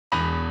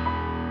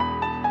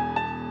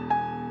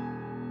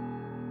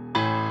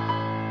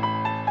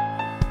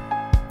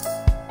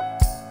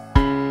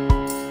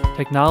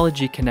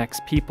Technology connects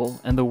people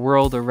and the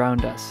world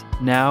around us,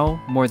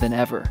 now more than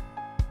ever.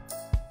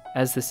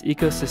 As this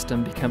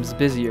ecosystem becomes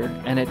busier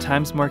and at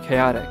times more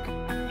chaotic,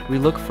 we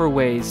look for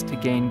ways to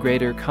gain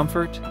greater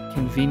comfort,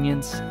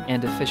 convenience,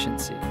 and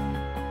efficiency.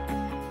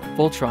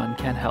 VOLTTRON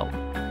can help.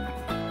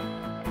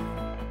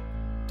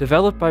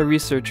 Developed by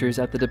researchers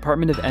at the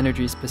Department of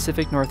Energy's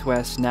Pacific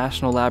Northwest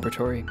National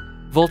Laboratory,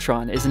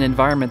 VOLTTRON is an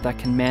environment that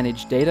can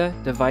manage data,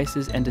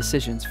 devices, and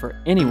decisions for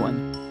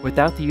anyone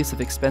without the use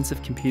of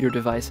expensive computer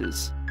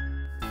devices.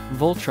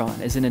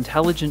 VOLTTRON is an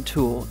intelligent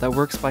tool that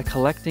works by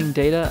collecting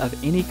data of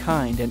any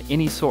kind and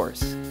any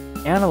source,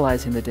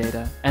 analyzing the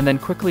data, and then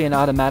quickly and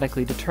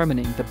automatically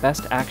determining the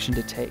best action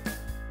to take.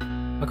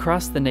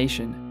 Across the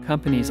nation,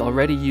 companies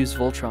already use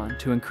VOLTTRON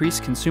to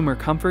increase consumer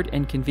comfort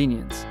and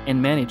convenience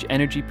and manage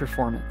energy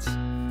performance.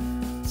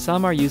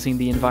 Some are using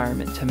the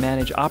environment to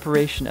manage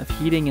operation of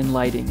heating and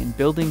lighting in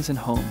buildings and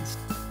homes,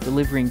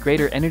 delivering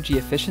greater energy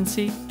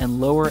efficiency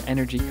and lower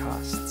energy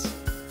costs.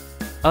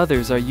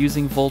 Others are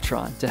using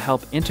VOLTTRON to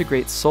help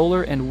integrate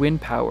solar and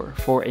wind power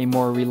for a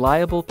more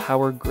reliable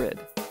power grid.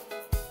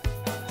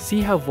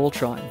 See how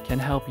VOLTTRON can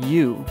help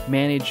you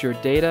manage your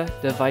data,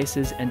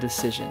 devices, and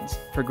decisions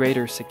for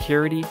greater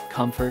security,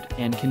 comfort,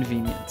 and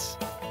convenience.